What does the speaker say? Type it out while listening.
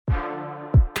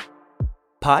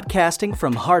Podcasting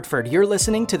from Hartford, you're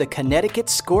listening to the Connecticut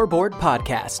Scoreboard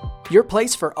Podcast, your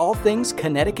place for all things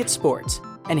Connecticut sports.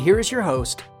 And here is your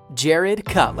host, Jared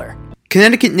Cutler.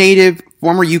 Connecticut native,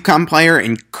 former UConn player,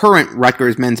 and current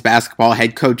Rutgers men's basketball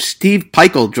head coach Steve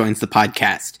Pikiell joins the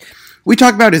podcast. We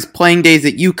talk about his playing days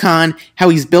at UConn, how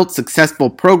he's built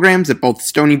successful programs at both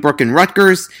Stony Brook and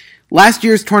Rutgers, last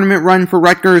year's tournament run for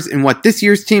Rutgers, and what this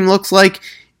year's team looks like,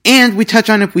 and we touch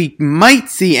on if we might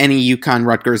see any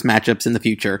UConn-Rutgers matchups in the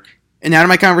future. And now to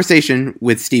my conversation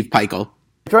with Steve Pikiell.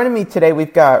 Joining me today,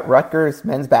 we've got Rutgers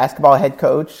men's basketball head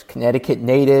coach, Connecticut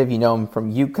native. You know him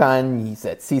from UConn. He's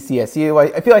at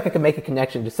CCSU. I feel like I can make a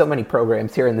connection to so many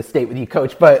programs here in the state with you,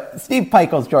 Coach. But Steve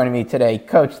Pikiell's joining me today.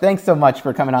 Coach, thanks so much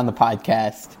for coming on the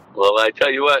podcast. Well, I tell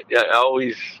you what,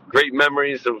 always great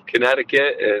memories of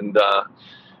Connecticut and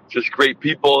just great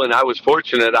people. And I was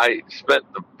fortunate. I spent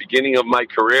the beginning of my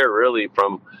career really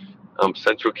from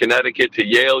Central Connecticut to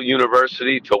Yale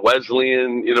University to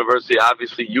Wesleyan University,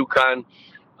 obviously UConn.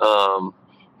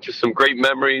 Just some great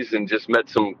memories and just met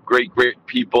some great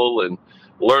people and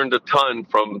learned a ton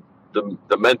from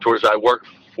the mentors I worked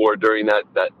for during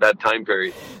that time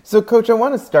period. So, Coach, I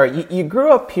want to start. You grew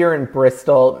up here in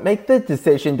Bristol, make the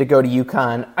decision to go to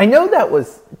UConn. I know that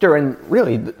was during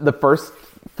really the first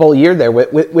full year there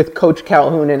with Coach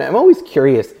Calhoun, and I'm always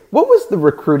curious, what was the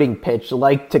recruiting pitch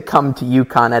like to come to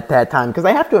UConn at that time? Because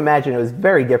I have to imagine it was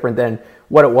very different than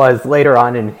what it was later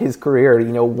on in his career,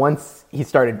 you know, once he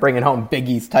started bringing home Big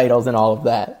East titles and all of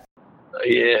that.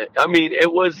 Yeah, I mean,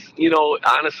 it was,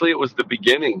 honestly, it was the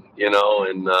beginning,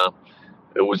 and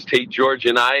it was Tate George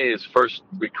and I, his first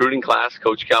recruiting class,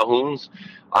 Coach Calhoun's.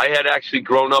 I had actually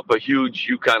grown up a huge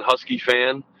UConn Husky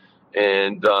fan,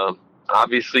 and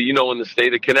obviously, in the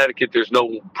state of Connecticut, there's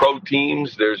no pro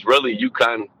teams. There's really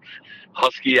UConn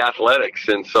Husky athletics.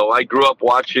 And so I grew up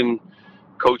watching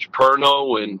Coach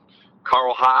Perno and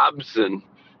Carl Hobbs and,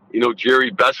 Jerry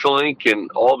Besselink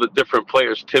and all the different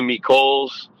players, Timmy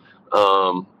Coles,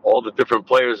 all the different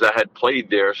players that had played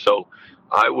there. So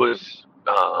I was,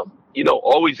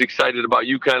 always excited about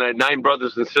UConn. I had 9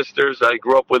 brothers and sisters I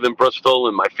grew up with in Bristol,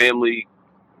 and my family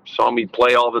saw me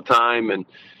play all the time. And,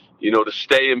 to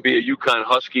stay and be a UConn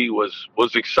Husky was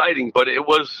exciting, but it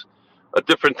was a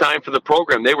different time for the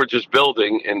program. They were just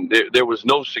building, and there was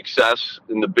no success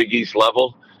in the Big East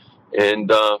level.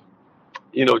 And,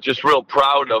 just real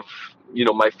proud of,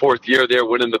 my 4th year there,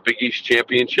 winning the Big East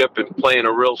championship and playing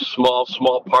a real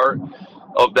small part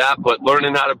of that, but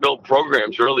learning how to build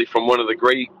programs really from one of the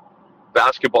great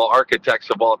basketball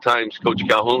architects of all times, Coach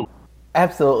Calhoun.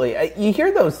 Absolutely. You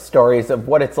hear those stories of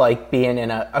what it's like being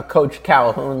in a Coach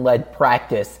Calhoun-led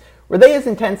practice. Were they as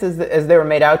intense as they were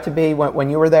made out to be when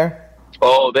you were there?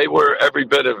 Oh, they were every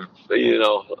bit of,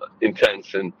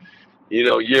 intense. And,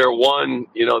 year one,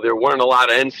 there weren't a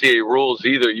lot of NCAA rules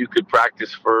either. You could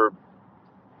practice for,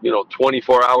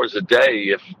 24 hours a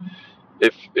day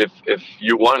if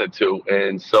you wanted to.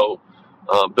 And so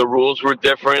the rules were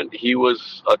different. He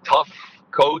was a tough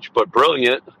coach, but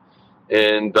brilliant.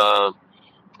 And,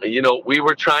 we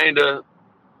were trying to,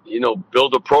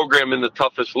 build a program in the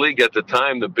toughest league at the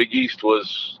time. The Big East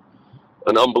was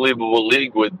an unbelievable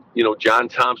league with, John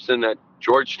Thompson at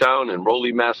Georgetown and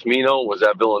Rolly Massimino was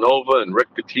at Villanova and Rick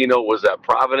Pitino was at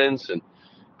Providence and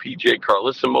PJ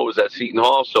Carlissimo was at Seton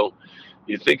Hall. So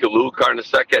you think of Lou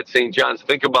Carnesecca at St. John's,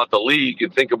 think about the league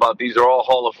and think about these are all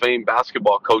Hall of Fame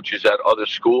basketball coaches at other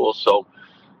schools. So,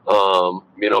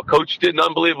 Coach did an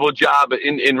unbelievable job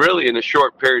in really in a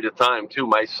short period of time too.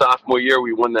 My sophomore year,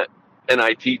 we won that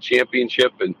NIT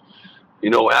championship. And,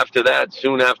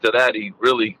 soon after that, he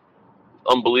really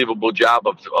unbelievable job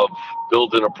of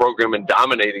building a program and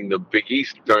dominating the Big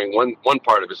East during one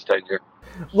part of his tenure.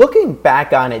 Looking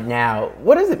back on it now,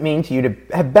 what does it mean to you to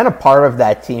have been a part of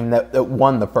that team that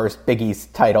won the first Big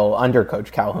East title under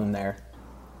Coach Calhoun there?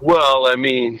 Well, I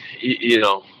mean,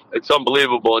 it's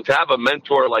unbelievable. And to have a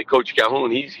mentor like Coach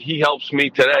Calhoun, he helps me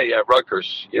today at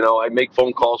Rutgers. I make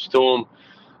phone calls to him.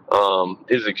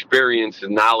 His experience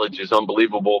and knowledge is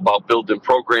unbelievable about building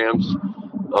programs.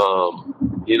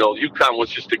 UConn was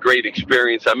just a great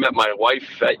experience. I met my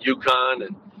wife at UConn,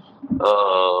 and,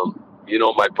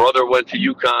 my brother went to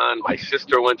UConn. My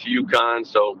sister went to UConn.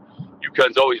 So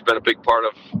UConn's always been a big part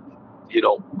of,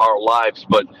 our lives.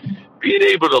 But being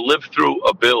able to live through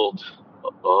a build,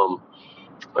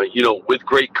 with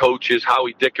great coaches,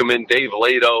 Howie Dickerman, Dave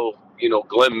Lato,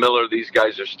 Glenn Miller, these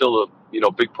guys are still a,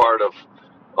 big part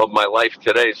of my life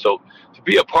today. So to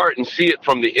be a part and see it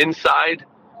from the inside,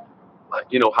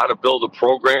 how to build a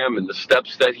program and the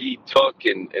steps that he took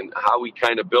and how he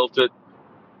kind of built it,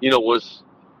 was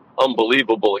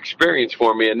unbelievable experience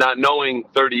for me. And not knowing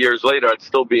 30 years later I'd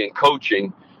still be in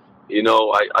coaching,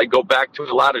 I go back to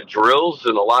a lot of drills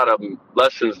and a lot of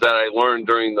lessons that I learned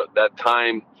during that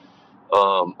time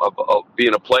of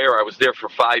being a player. I was there for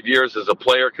 5 years as a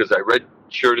player because I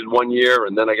redshirted 1 year,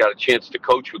 and then I got a chance to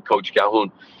coach with Coach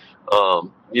Calhoun.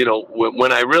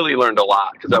 When I really learned a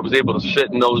lot, because I was able to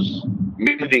sit in those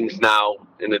meetings now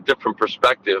in a different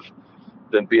perspective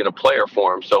than being a player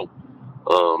for him. So,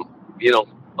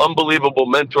 unbelievable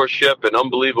mentorship and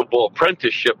unbelievable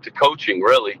apprenticeship to coaching,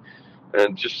 really,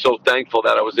 and just so thankful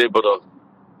that I was able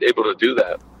to do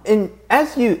that. And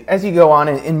as you go on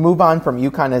and move on from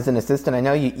UConn as an assistant, I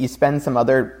know you spend some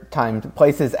other time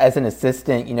places as an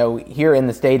assistant, here in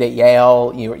the state at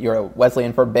Yale, you're at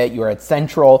Wesleyan for a bit, you were at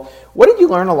Central. What did you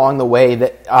learn along the way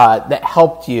that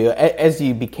helped you as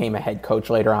you became a head coach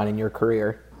later on in your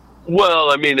career? Well,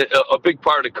 I mean, a big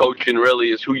part of coaching really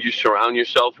is who you surround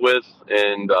yourself with,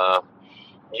 and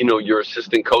your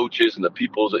assistant coaches and the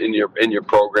people in your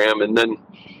program. And then,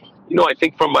 I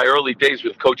think from my early days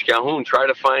with Coach Calhoun, try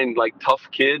to find like tough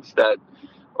kids that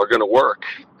are going to work.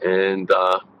 And,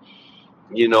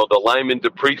 the Lyman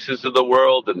DePriestes of the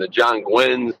world and the John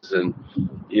Gwynns and,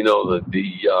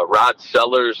 the Rod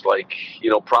Sellers,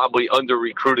 probably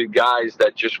under-recruited guys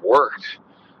that just worked.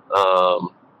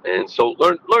 And so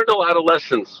learned a lot of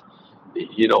lessons,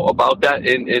 about that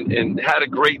and had a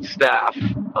great staff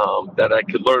that I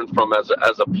could learn from as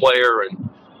a player. And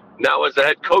now as a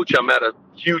head coach, I'm at a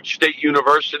huge state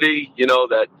university,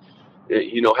 that,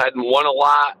 hadn't won a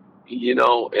lot,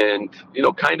 and,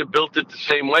 kind of built it the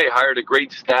same way, hired a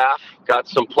great staff, got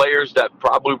some players that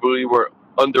probably were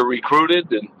under recruited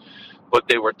but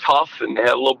they were tough and they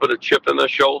had a little bit of chip in their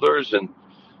shoulders. And,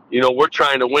 we're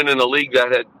trying to win in a league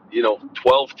that had,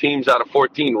 12 teams out of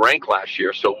 14 ranked last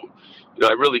year. So,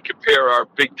 I really compare our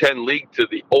Big Ten league to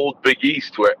the old Big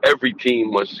East where every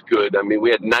team was good. I mean,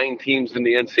 we had 9 teams in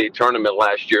the NCAA tournament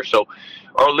last year. So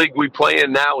our league we play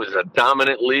in now is a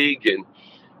dominant league and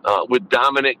with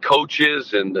dominant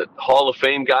coaches and the Hall of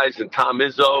Fame guys and Tom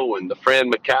Izzo and the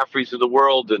Fran McCaffreys of the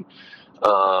world and,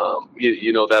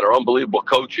 that are unbelievable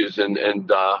coaches and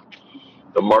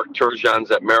the Mark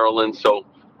Turgeons at Maryland. So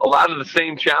a lot of the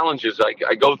same challenges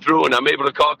I go through, and I'm able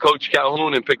to call Coach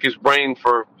Calhoun and pick his brain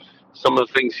for some of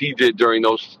the things he did during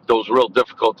those real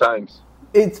difficult times.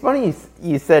 It's funny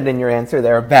you said in your answer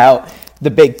there about the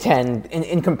Big Ten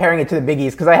in comparing it to the Big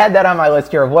East, because I had that on my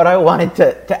list here of what I wanted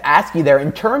to ask you there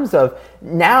in terms of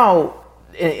now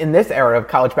in this era of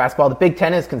college basketball, the Big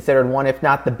Ten is considered one, if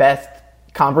not the best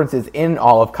conferences in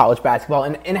all of college basketball.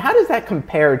 And how does that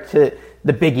compare to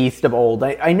the Big East of old?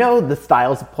 I know the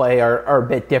styles of play are a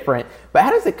bit different, but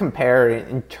how does it compare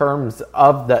in terms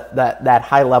of that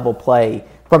high-level play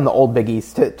from the old Big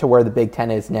East to where the Big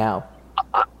Ten is now?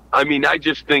 I mean, I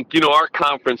just think, our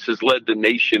conference has led the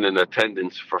nation in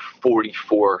attendance for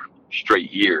 44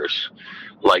 straight years.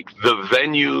 Like, the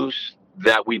venues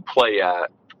that we play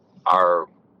at are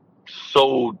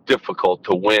so difficult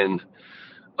to win.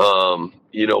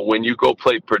 When you go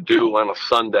play Purdue on a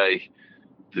Sunday,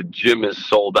 the gym is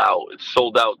sold out. It's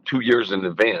sold out 2 years in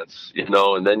advance,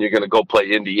 and then you're going to go play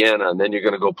Indiana, and then you're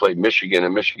going to go play Michigan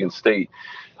and Michigan State.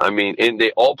 I mean, and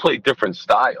they all play different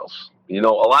styles. A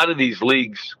lot of these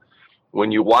leagues,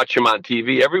 when you watch them on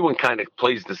TV, everyone kind of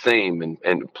plays the same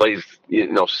and plays,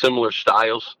 similar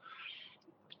styles.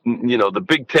 The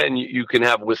Big Ten, you can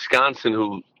have Wisconsin,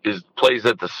 who plays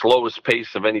at the slowest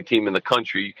pace of any team in the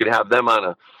country. You could have them on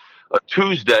a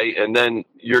Tuesday, and then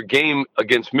your game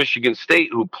against Michigan State,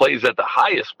 who plays at the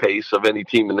highest pace of any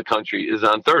team in the country, is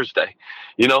on Thursday,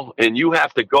 and you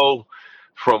have to go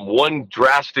from one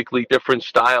drastically different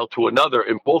style to another,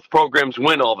 and both programs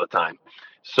win all the time.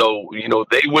 So,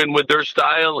 they win with their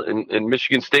style and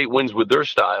Michigan State wins with their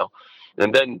style.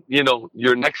 And then,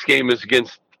 your next game is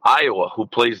against Iowa, who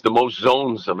plays the most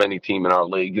zones of any team in our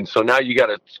league. And so now you got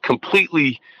to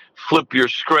completely flip your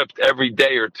script every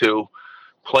day or two,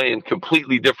 playing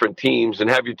completely different teams and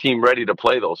have your team ready to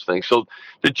play those things. So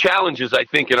the challenges, I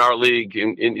think, in our league,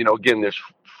 and again, there's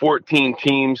 14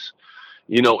 teams,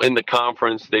 in the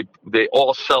conference. They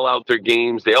all sell out their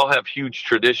games. They all have huge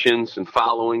traditions and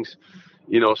followings,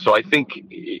 so I think,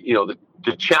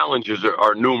 the challenges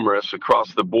are numerous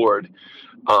across the board.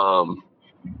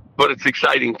 But it's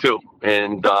exciting too.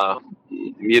 And,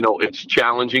 it's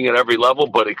challenging at every level,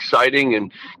 but exciting,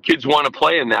 and kids want to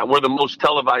play in that. We're the most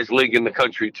televised league in the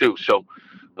country too. So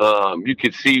you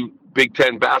could see Big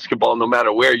Ten basketball no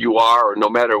matter where you are or no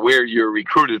matter where you're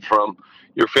recruited from.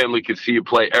 Your family could see you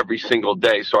play every single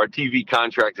day. So our TV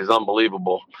contract is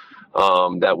unbelievable.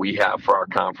 that we have for our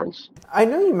conference. I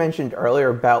know you mentioned earlier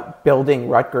about building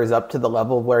Rutgers up to the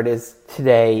level where it is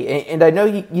today. And I know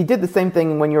you did the same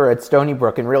thing when you were at Stony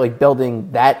Brook and really building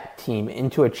that team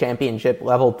into a championship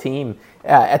level team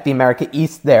at the America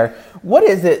East there. What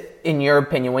is it, in your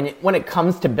opinion, when it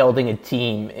comes to building a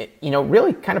team,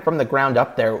 really kind of from the ground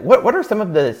up there, what are some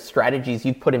of the strategies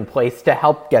you put in place to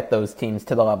help get those teams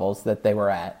to the levels that they were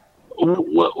at?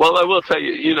 Well, I will tell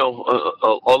you,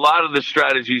 a lot of the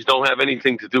strategies don't have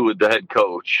anything to do with the head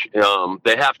coach.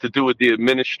 They have to do with the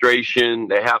administration.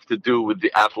 They have to do with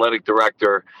the athletic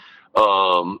director.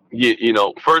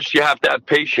 First you have to have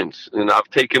patience. And I've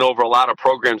taken over a lot of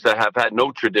programs that have had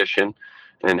no tradition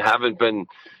and haven't been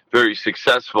very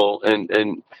successful.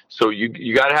 And so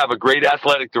you got to have a great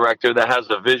athletic director that has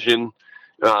a vision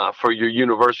for your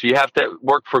university. You have to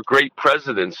work for great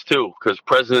presidents too, because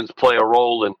presidents play a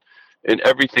role in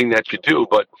everything that you do.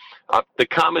 But the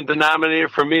common denominator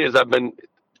for me is I've been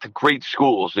to great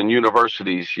schools and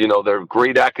universities. They're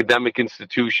great academic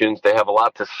institutions. They have a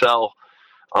lot to sell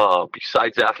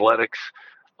besides athletics.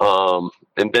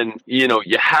 And then,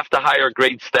 you have to hire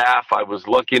great staff. I was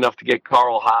lucky enough to get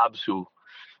Carl Hobbs, who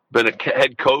been a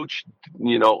head coach,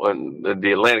 and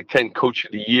the Atlantic 10 Coach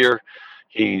of the Year.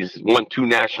 He's won 2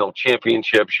 national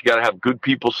championships. You got to have good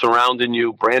people surrounding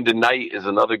you. Brandon Knight is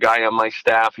another guy on my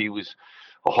staff. He was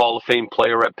a Hall of Fame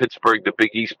player at Pittsburgh, the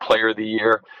Big East Player of the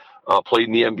Year, played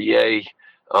in the NBA.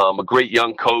 A great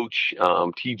young coach,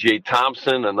 T.J.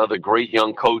 Thompson, another great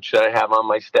young coach that I have on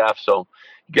my staff. So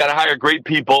you got to hire great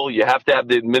people. You have to have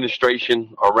the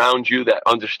administration around you that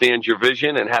understands your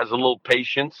vision and has a little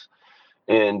patience.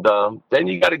 And then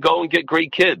you got to go and get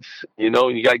great kids. You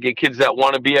got to get kids that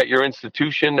want to be at your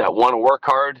institution, that want to work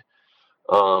hard.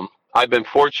 I've been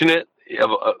fortunate. You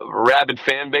have a rabid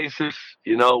fan basis.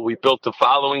 We built a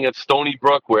following at Stony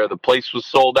Brook where the place was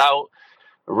sold out.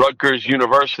 Rutgers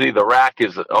University, the RAC,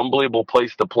 is an unbelievable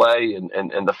place to play.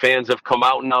 And the fans have come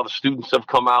out, and now the students have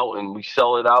come out, and we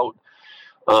sell it out.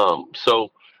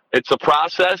 So it's a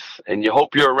process, and you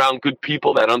hope you're around good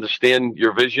people that understand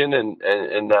your vision and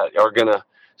that are going to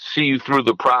see you through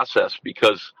the process,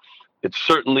 because it's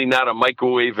certainly not a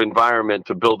microwave environment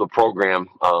to build a program.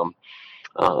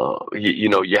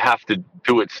 You have to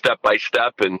do it step by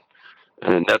step, and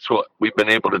that's what we've been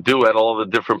able to do at all the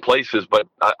different places. But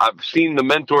I've seen the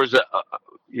mentors that,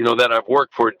 that I've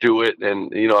worked for do it,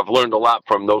 and, I've learned a lot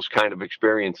from those kind of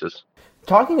experiences.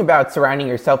 Talking about surrounding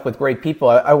yourself with great people,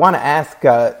 I want to ask,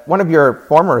 one of your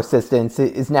former assistants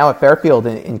is now at Fairfield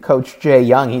in Coach Jay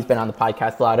Young. He's been on the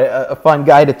podcast a lot, a fun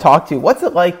guy to talk to. What's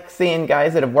it like seeing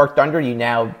guys that have worked under you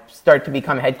now start to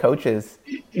become head coaches?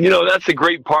 That's a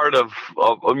great part of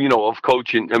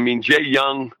coaching. I mean, Jay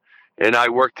Young and I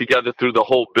worked together through the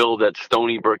whole build at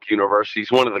Stony Brook University.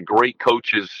 He's one of the great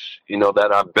coaches, that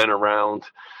I've been around.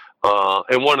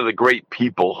 And one of the great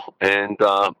people. And,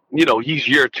 he's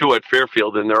year 2 at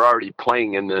Fairfield, and they're already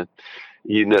playing in the,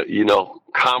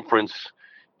 conference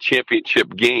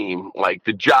championship game. Like,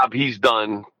 the job he's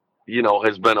done,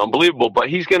 has been unbelievable, but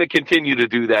he's going to continue to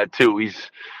do that too.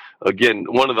 He's, again,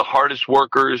 one of the hardest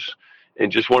workers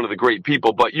and just one of the great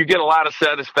people, but you get a lot of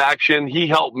satisfaction. He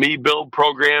helped me build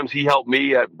programs. He helped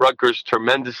me at Rutgers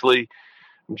tremendously.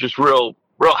 I'm just real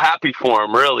happy for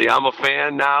him, really. I'm a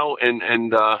fan now, and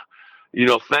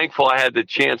thankful I had the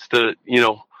chance to,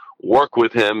 work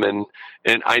with him.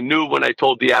 And I knew when I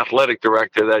told the athletic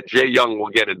director that Jay Young will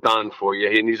get it done for you.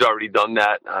 And he's already done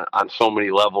that on so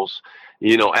many levels,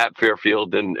 at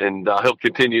Fairfield. And he'll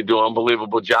continue to do an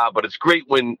unbelievable job. But it's great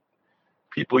when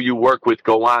people you work with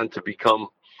go on to become,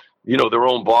 their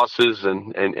own bosses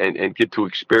and get to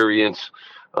experience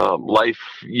life,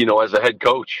 as a head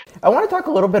coach. I want to talk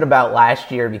a little bit about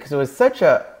last year, because it was such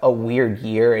a weird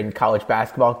year in college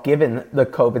basketball, given the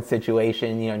COVID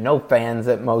situation, no fans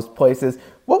at most places.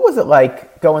 What was it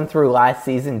like going through last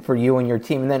season for you and your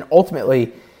team? And then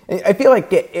ultimately, I feel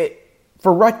like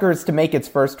for Rutgers to make its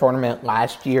first tournament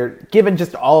last year, given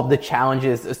just all of the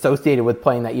challenges associated with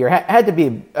playing that year, had to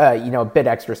be, a bit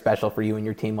extra special for you and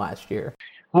your team last year.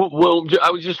 Well,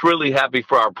 I was just really happy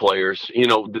for our players.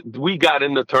 We got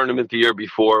in the tournament the year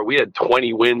before. We had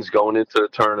 20 wins going into the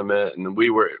tournament, and we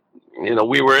were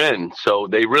in. So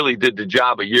they really did the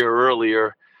job a year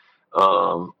earlier.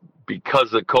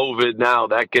 Because of COVID now,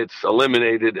 that gets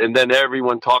eliminated, and then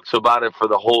everyone talks about it for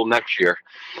the whole next year,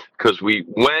 because we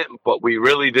went, but we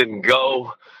really didn't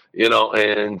go,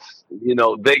 and,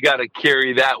 they got to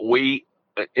carry that weight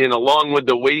in along with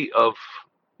the weight of,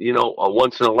 a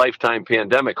once-in-a-lifetime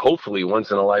pandemic, hopefully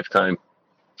once-in-a-lifetime,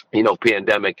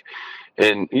 pandemic.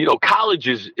 And, college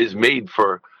is made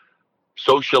for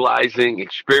socializing,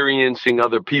 experiencing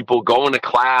other people, going to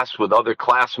class with other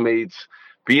classmates,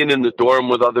 being in the dorm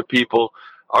with other people.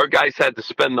 Our guys had to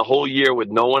spend the whole year with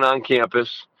no one on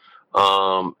campus,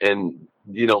 and,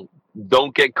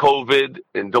 don't get COVID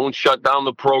and don't shut down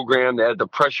the program. They had the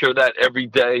pressure of that every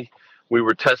day. We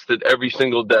were tested every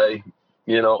single day,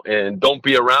 and don't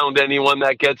be around anyone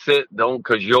that gets it. Don't,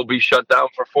 because you'll be shut down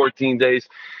for 14 days.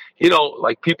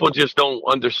 People just don't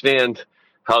understand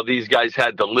how these guys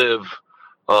had to live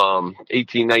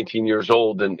 18, 19 years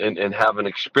old and have an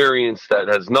experience that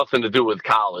has nothing to do with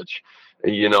college.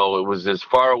 It was as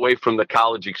far away from the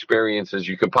college experience as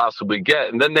you could possibly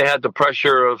get. And then they had the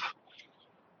pressure of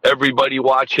everybody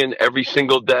watching every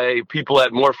single day. People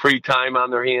had more free time on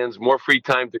their hands, more free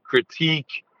time to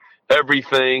critique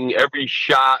everything. Every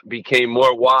shot became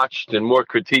more watched and more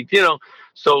critiqued,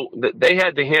 so they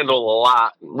had to handle a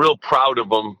lot. Real proud of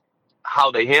them,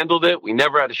 how they handled it. We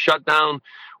never had a shutdown.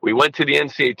 We went to the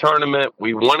NCAA tournament.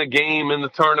 We won a game in the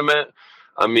tournament.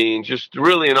 I mean, just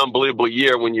really an unbelievable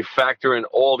year when you factor in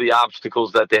all the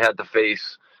obstacles that they had to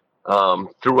face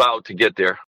throughout to get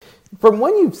there. From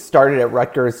when you started at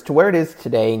Rutgers to where it is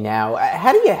today now,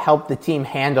 how do you help the team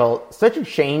handle such a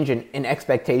change in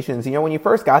expectations? When you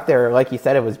first got there, like you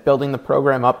said, it was building the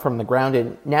program up from the ground.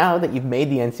 And now that you've made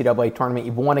the NCAA tournament,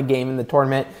 you've won a game in the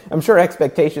tournament, I'm sure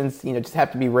expectations, just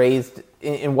have to be raised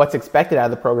in what's expected out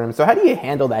of the program. So how do you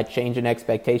handle that change in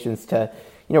expectations to,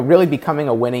 really becoming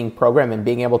a winning program and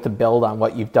being able to build on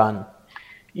what you've done?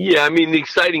 Yeah, I mean, the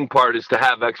exciting part is to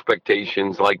have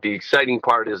expectations. Like, the exciting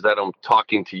part is that I'm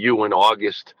talking to you in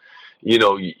August.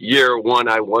 Year one,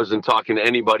 I wasn't talking to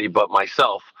anybody but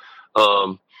myself.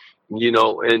 And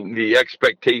the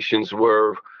expectations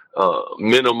were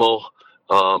minimal.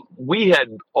 We had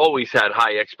always had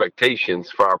high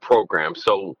expectations for our program.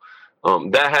 So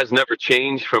that has never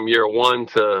changed from year one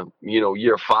to,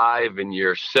 year 5 and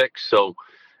year 6. So,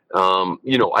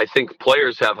 I think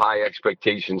players have high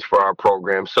expectations for our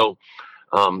program. So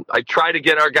I try to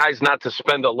get our guys not to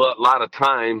spend a lot of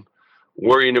time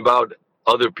worrying about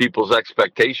other people's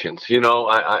expectations.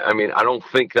 I mean, I don't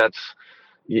think that's,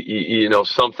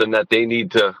 something that they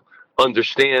need to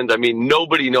understand. I mean,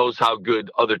 nobody knows how good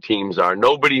other teams are.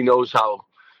 Nobody knows how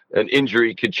an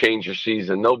injury could change your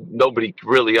season. Nobody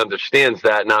really understands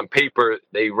that. And on paper,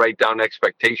 they write down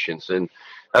expectations. And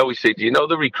I always say, do you know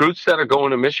the recruits that are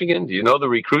going to Michigan? Do you know the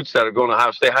recruits that are going to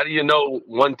Ohio State? How do you know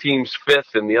one team's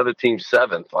 5th and the other team's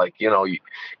 7th? Like, you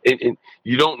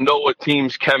don't know a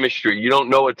team's chemistry. You don't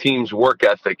know a team's work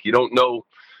ethic. You don't know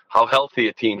how healthy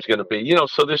a team's going to be.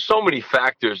 So there's so many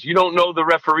factors. You don't know the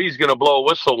referee's going to blow a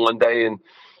whistle one day and,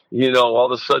 all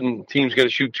of a sudden team's going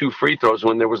to shoot 2 free throws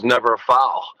when there was never a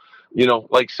foul.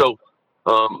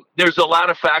 There's a lot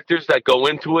of factors that go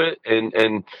into it.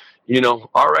 And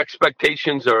our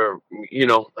expectations are,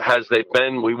 as they've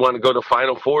been, we want to go to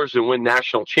Final Fours and win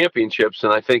national championships.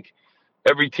 And I think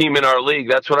every team in our league,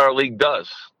 that's what our league does.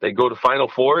 They go to Final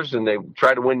Fours and they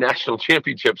try to win national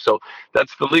championships. So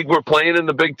that's the league we're playing in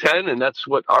the Big Ten, and that's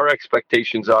what our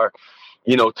expectations are,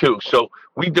 too. So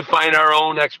we define our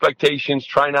own expectations,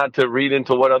 try not to read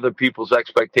into what other people's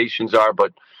expectations are,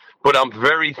 but I'm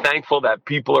very thankful that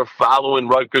people are following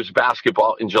Rutgers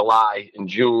basketball in July, in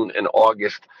June, and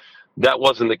August. That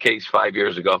wasn't the case 5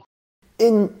 years ago.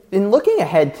 In looking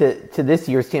ahead to this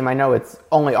year's team, I know it's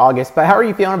only August, but how are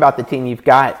you feeling about the team you've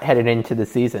got headed into the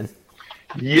season?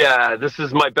 Yeah, this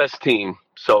is my best team.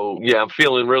 So, yeah, I'm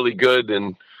feeling really good.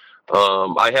 And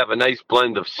I have a nice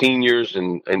blend of seniors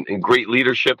and great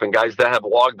leadership and guys that have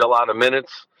logged a lot of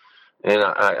minutes. And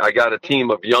I got a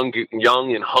team of young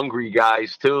and hungry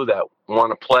guys, too, that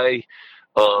want to play.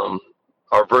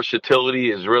 Our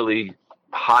versatility is really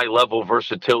high-level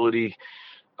versatility.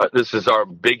 This is our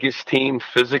biggest team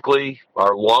physically,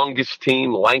 our longest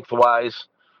team lengthwise.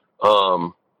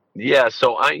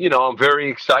 So I'm very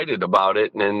excited about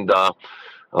it. And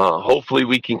hopefully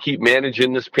we can keep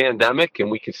managing this pandemic and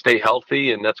we can stay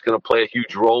healthy, and that's going to play a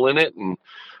huge role in it. And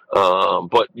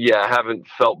I haven't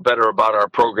felt better about our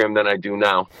program than I do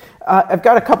now. I've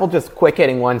got a couple just quick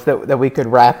hitting ones that we could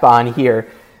wrap on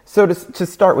here. So to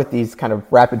start with these kind of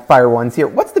rapid fire ones here,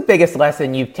 what's the biggest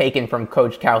lesson you've taken from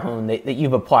Coach Calhoun that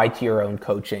you've applied to your own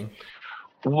coaching?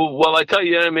 Well, I tell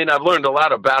you, I mean, I've learned a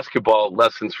lot of basketball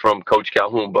lessons from Coach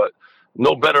Calhoun, but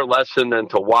no better lesson than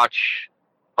to watch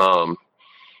the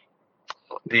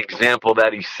example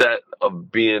that he set of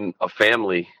being a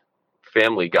family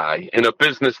guy in a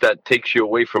business that takes you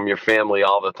away from your family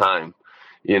all the time,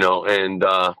 and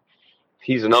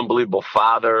he's an unbelievable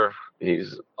father.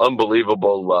 He's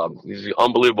unbelievable. He's an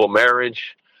unbelievable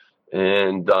marriage,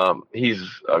 and he's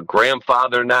a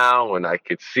grandfather now. And I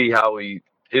could see how he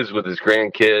his with his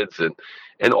grandkids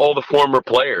and all the former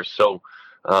players. So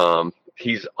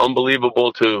he's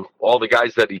unbelievable to all the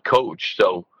guys that he coached.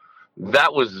 So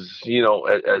that was,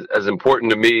 as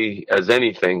important to me as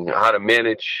anything, how to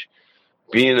manage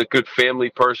being a good family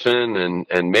person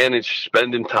and manage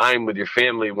spending time with your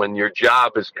family when your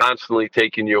job is constantly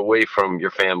taking you away from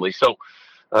your family. So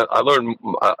I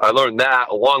learned that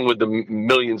along with the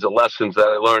millions of lessons that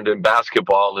I learned in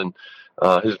basketball and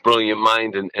his brilliant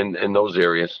mind in those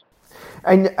areas.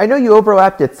 I know you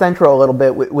overlapped at Central a little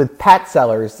bit with Pat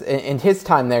Sellers in his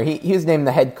time there. He was named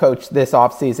the head coach this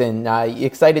offseason. You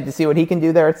excited to see what he can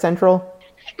do there at Central?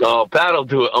 Oh, Pat will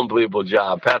do an unbelievable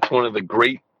job. Pat's one of the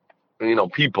great,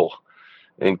 people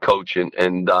in coaching,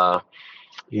 and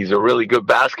he's a really good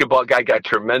basketball guy. Got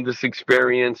tremendous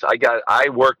experience. I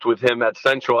worked with him at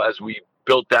Central as we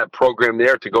built that program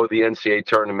there to go to the NCAA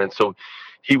tournament. So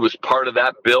he was part of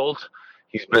that build.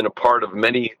 He's been a part of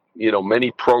many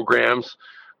programs.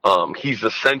 He's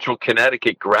a Central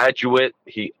Connecticut graduate.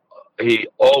 He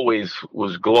always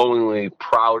was glowingly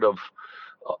proud of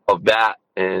that.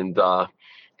 And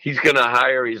he's going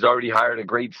to he's already hired a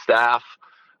great staff.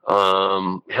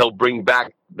 He'll bring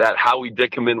back that Howie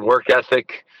Dickerman work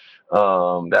ethic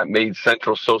that made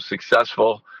Central so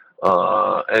successful.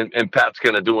 And Pat's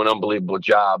going to do an unbelievable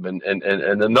job. And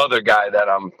another guy that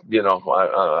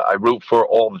I root for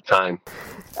all the time.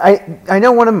 I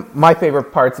know one of my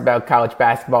favorite parts about college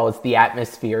basketball is the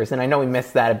atmospheres, and I know we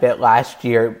missed that a bit last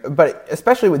year, but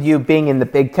especially with you being in the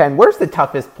Big Ten, where's the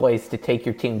toughest place to take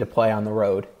your team to play on the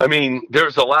road? I mean,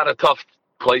 there's a lot of tough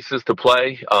places to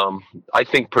play. I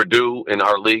think Purdue in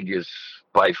our league is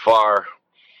by far,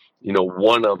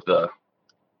 one of the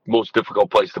most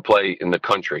difficult place to play in the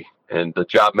country, and the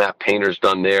job Matt Painter's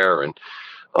done there, and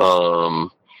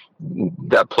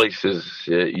that place is,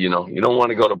 you don't want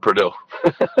to go to Purdue,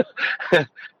 and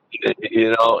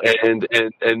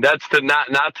that's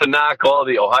not to knock all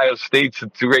the Ohio State's.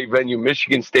 It's a great venue.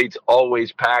 Michigan State's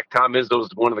always packed. Tom Izzo's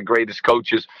one of the greatest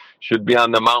coaches, should be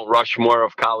on the Mount Rushmore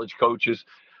of college coaches.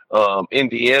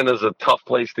 Indiana's a tough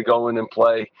place to go in and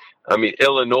play. I mean,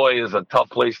 Illinois is a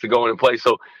tough place to go in and play.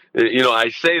 So, I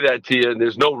say that to you, and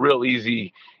there's no real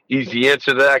easy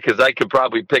answer to that, because I could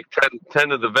probably pick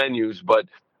 10 of the venues, but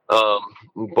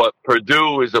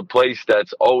Purdue is a place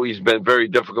that's always been very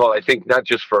difficult. I think not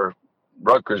just for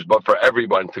Rutgers, but for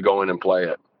everyone to go in and play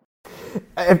it.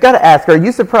 I've got to ask, are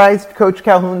you surprised Coach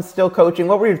Calhoun's still coaching?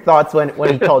 What were your thoughts when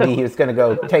he told you he was going to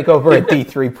go take over a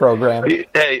D3 program?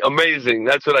 Hey, amazing.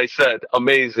 That's what I said.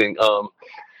 Amazing.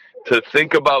 To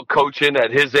think about coaching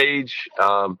at his age,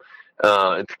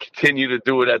 and to continue to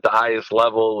do it at the highest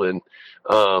level, and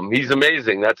he's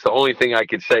amazing. That's the only thing I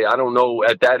could say. I don't know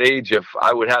at that age if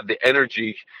I would have the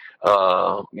energy,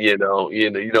 to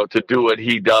do what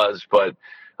he does, but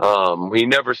he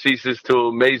never ceases to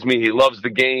amaze me. He loves the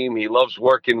game. He loves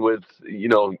working with,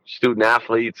 student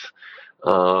athletes,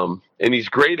 and he's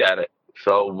great at it.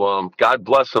 So God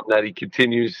bless him that he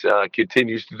continues to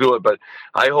do it. But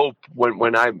I hope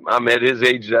when I'm at his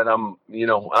age that I'm,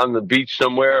 on the beach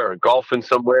somewhere or golfing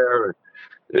somewhere,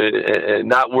 and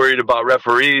not worried about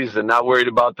referees and not worried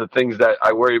about the things that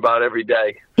I worry about every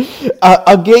day.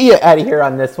 I'll get you out of here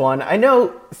on this one. I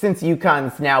know since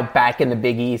UConn's now back in the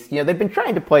Big East, they've been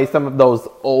trying to play some of those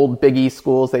old Big East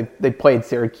schools. They played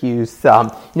Syracuse.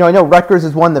 I know Rutgers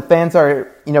is one the fans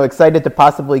are, excited to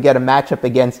possibly get a matchup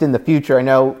against in the future. I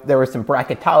know there were some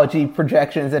bracketology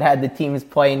projections that had the teams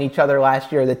playing each other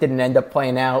last year that didn't end up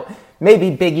playing out. Maybe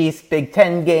Big East, Big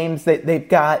Ten games that they've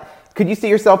got. Could you see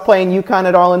yourself playing UConn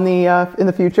at all in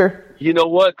the future? You know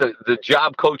what? The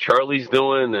job Coach Hurley's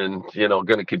doing and,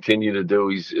 going to continue to do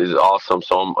is awesome.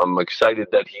 So I'm excited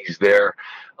that he's there.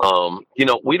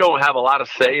 We don't have a lot of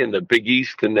say in the Big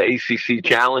East and the ACC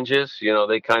challenges.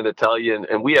 They kind of tell you,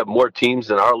 and we have more teams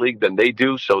in our league than they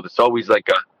do. So it's always like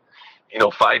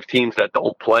 5 teams that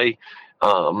don't play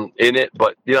in it.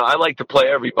 But, I like to play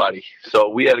everybody. So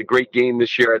we had a great game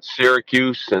this year at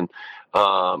Syracuse and,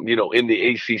 in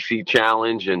the ACC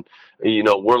challenge, and,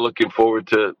 we're looking forward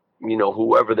to,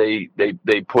 whoever they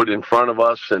put in front of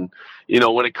us. And,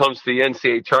 when it comes to the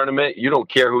NCAA tournament, you don't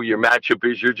care who your matchup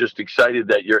is. You're just excited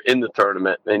that you're in the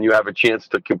tournament and you have a chance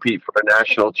to compete for a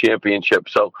national championship.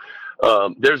 So,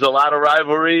 there's a lot of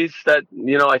rivalries that,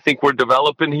 I think we're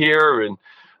developing here. And,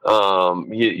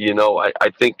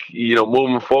 I think,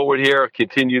 moving forward here,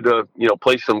 continue to,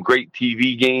 play some great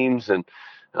TV games, and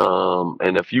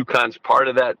if UConn's part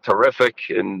of that, terrific.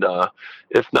 And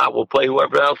if not, we'll play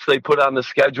whoever else they put on the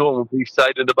schedule, and we'll be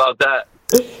excited about that.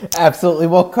 Absolutely.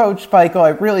 Well, Coach Pikiell, I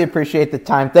really appreciate the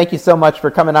time. Thank you so much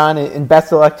for coming on, and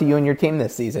best of luck to you and your team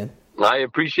this season. I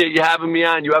appreciate you having me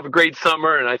on. You have a great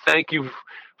summer, and I thank you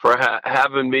for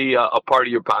having me a part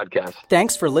of your podcast.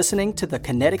 Thanks for listening to the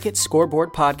Connecticut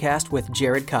Scoreboard Podcast with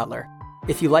Jared Cutler.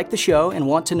 If you like the show and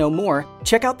want to know more,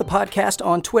 check out the podcast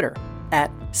on Twitter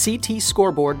at CT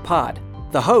Scoreboard Pod,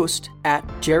 the host at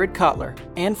Jared Cutler,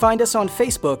 and find us on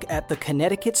Facebook at the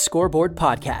Connecticut Scoreboard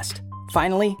Podcast.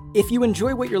 Finally, if you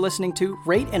enjoy what you're listening to,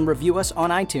 rate and review us on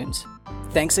iTunes.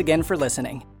 Thanks again for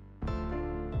listening.